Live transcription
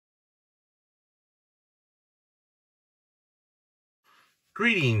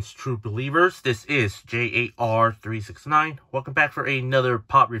Greetings, true believers. This is J.A.R. 369. Welcome back for another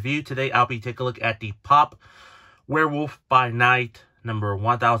pop review. Today, I'll be taking a look at the Pop Werewolf by Night, number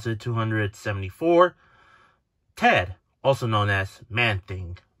 1274. Ted, also known as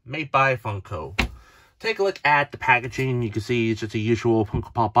Man-Thing, made by Funko. Take a look at the packaging. You can see it's just a usual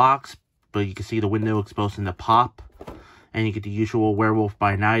Funko Pop box, but you can see the window exposing the pop. And you get the usual Werewolf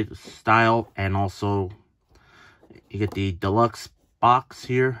by Night style, and also you get the deluxe box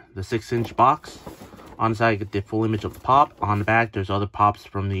here, the 6-inch box. On the side, you get the full image of the pop. On the back, there's other pops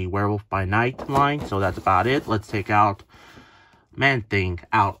from the Werewolf by Night line, so that's about it. Let's take out Man-Thing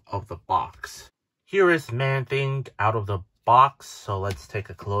out of the box. Here is Man-Thing out of the box, so let's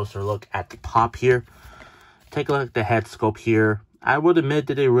take a closer look at the pop here. Take a look at the head sculpt here. I would admit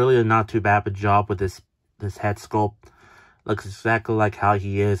that they really are not too bad of a job with this head sculpt. Looks exactly like how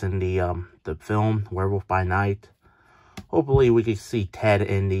he is in the film Werewolf by Night. Hopefully we can see Ted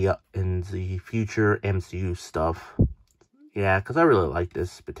in the future MCU stuff. Yeah, because I really like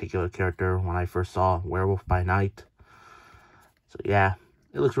this particular character when I first saw Werewolf by Night. So yeah,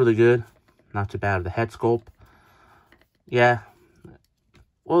 it looks really good. Not too bad of the head sculpt. Yeah.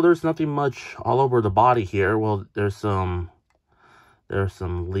 Well, there's nothing much all over the body here. Well, there's some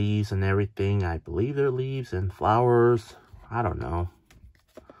leaves and everything. I believe they're leaves and flowers. I don't know.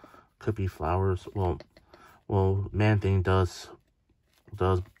 Could be flowers. Well, Man-Thing does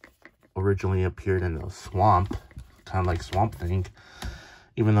originally appeared in the swamp, kind of like Swamp Thing,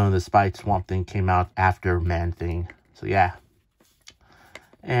 even though the Spite Swamp Thing came out after Man-Thing. So yeah.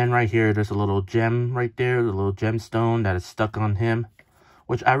 And right here, there's a little gem right there, the little gemstone that is stuck on him,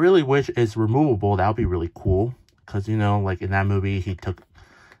 which I really wish is removable. That would be really cool, because you know, like in that movie, he took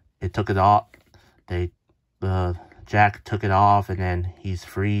it off. Jack took it off, and then he's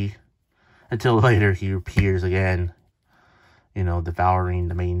free. Until later, he appears again, you know, devouring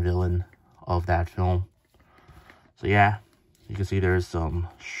the main villain of that film. So yeah, you can see there's some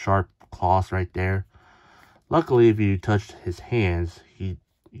sharp claws right there. Luckily, if you touch his hands, you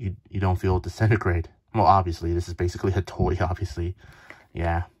don't feel it disintegrate. Well, obviously, this is basically a toy, obviously.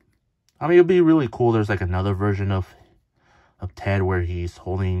 Yeah. I mean, it'd be really cool. There's like another version of Ted where he's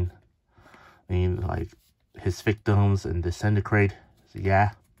holding, like, his victims and disintegrate. So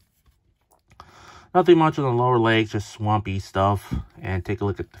yeah. Nothing much on the lower legs, just swampy stuff. And take a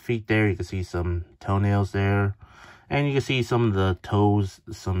look at the feet there. You can see some toenails there. And you can see some of the toes,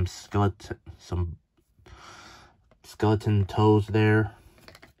 some skeleton toes there.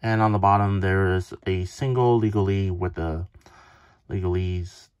 And on the bottom, there is a single legalese with the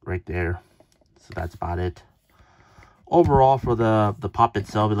legalese right there. So that's about it. Overall, for the pop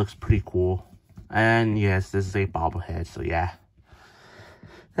itself, it looks pretty cool. And yes, this is a bobblehead, so yeah.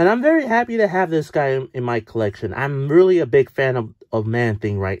 And I'm very happy to have this guy in my collection. I'm really a big fan of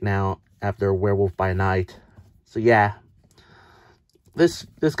Man-Thing right now after Werewolf by Night. So yeah, this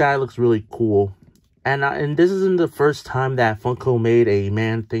guy looks really cool. And this isn't the first time that Funko made a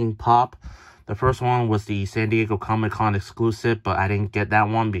Man-Thing pop. The first one was the San Diego Comic-Con exclusive, but I didn't get that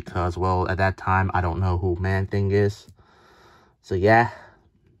one because, well, at that time, I don't know who Man-Thing is. So yeah.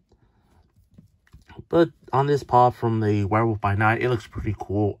 But on this pop from the Werewolf by Night, it looks pretty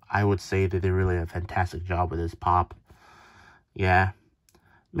cool. I would say that they really did a fantastic job with this pop. Yeah.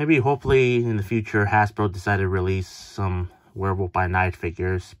 Maybe, hopefully, in the future, Hasbro decided to release some Werewolf by Night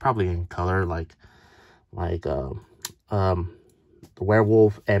figures. Probably in color, like the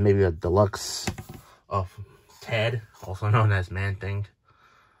werewolf, and maybe a deluxe of Ted, also known as Man-Thing.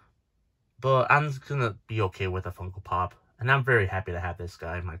 But I'm just gonna be okay with a Funko Pop. And I'm very happy to have this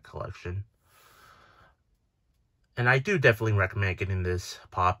guy in my collection. And I do definitely recommend getting this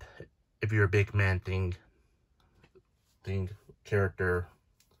pop if you're a big Man-Thing character.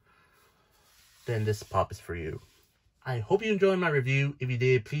 Then this pop is for you. I hope you enjoyed my review. If you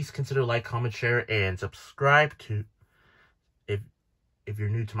did, please consider like, comment, share, and subscribe to if you're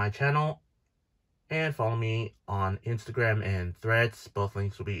new to my channel. And follow me on Instagram and Threads. Both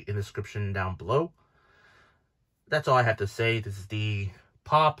links will be in the description down below. That's all I have to say. This is the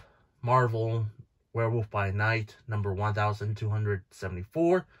Pop Marvel Werewolf by Night, number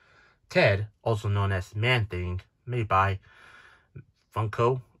 1274. Ted, also known as Man-Thing, made by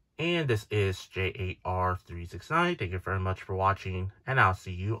Funko. And this is J.A.R. 369. Thank you very much for watching, and I'll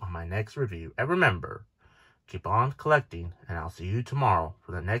see you on my next review. And remember, keep on collecting, and I'll see you tomorrow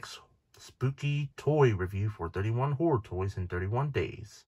for the next spooky toy review for 31 horror toys in 31 days.